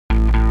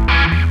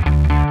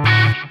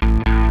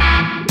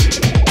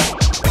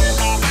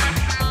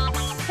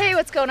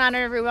What's going on,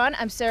 everyone?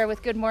 I'm Sarah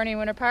with Good Morning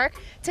Winter Park.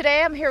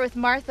 Today I'm here with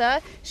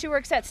Martha. She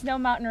works at Snow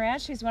Mountain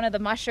Ranch. She's one of the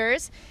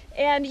mushers.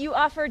 And you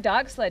offer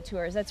dog sled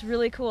tours. That's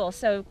really cool.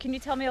 So can you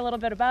tell me a little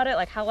bit about it?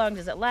 Like, how long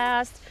does it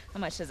last? How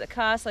much does it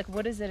cost? Like,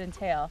 what does it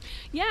entail?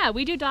 Yeah,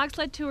 we do dog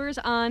sled tours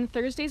on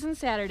Thursdays and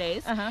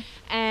Saturdays.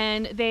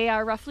 And they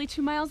are roughly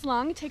 2 miles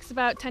long. It takes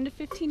about 10 to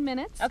 15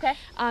 minutes. Okay.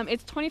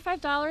 It's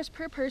 $25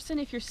 per person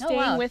if you're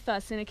staying with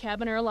us in a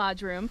cabin or a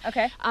lodge room.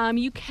 Okay.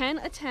 You can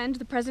attend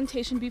the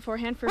presentation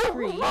beforehand for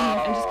free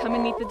and just come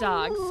and meet the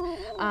dogs.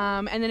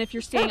 And then if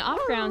you're staying off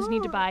grounds, you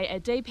need to buy a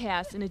day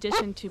pass in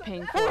addition to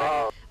paying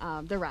for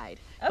the ride.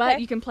 Okay.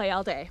 But you can play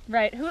all day.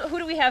 Right. Who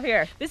do we have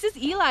here? This is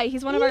Eli.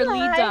 He's one of our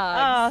lead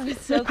dogs. Oh,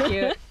 he's so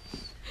cute.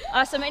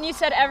 Awesome. And you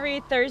said every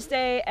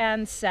Thursday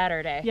and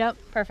Saturday. Yep.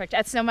 Perfect.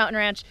 At Snow Mountain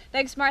Ranch.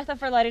 Thanks, Martha,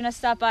 for letting us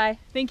stop by.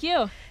 Thank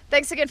you.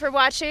 Thanks again for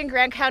watching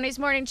Grand County's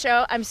Morning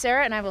Show. I'm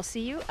Sarah, and I will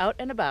see you out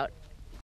and about.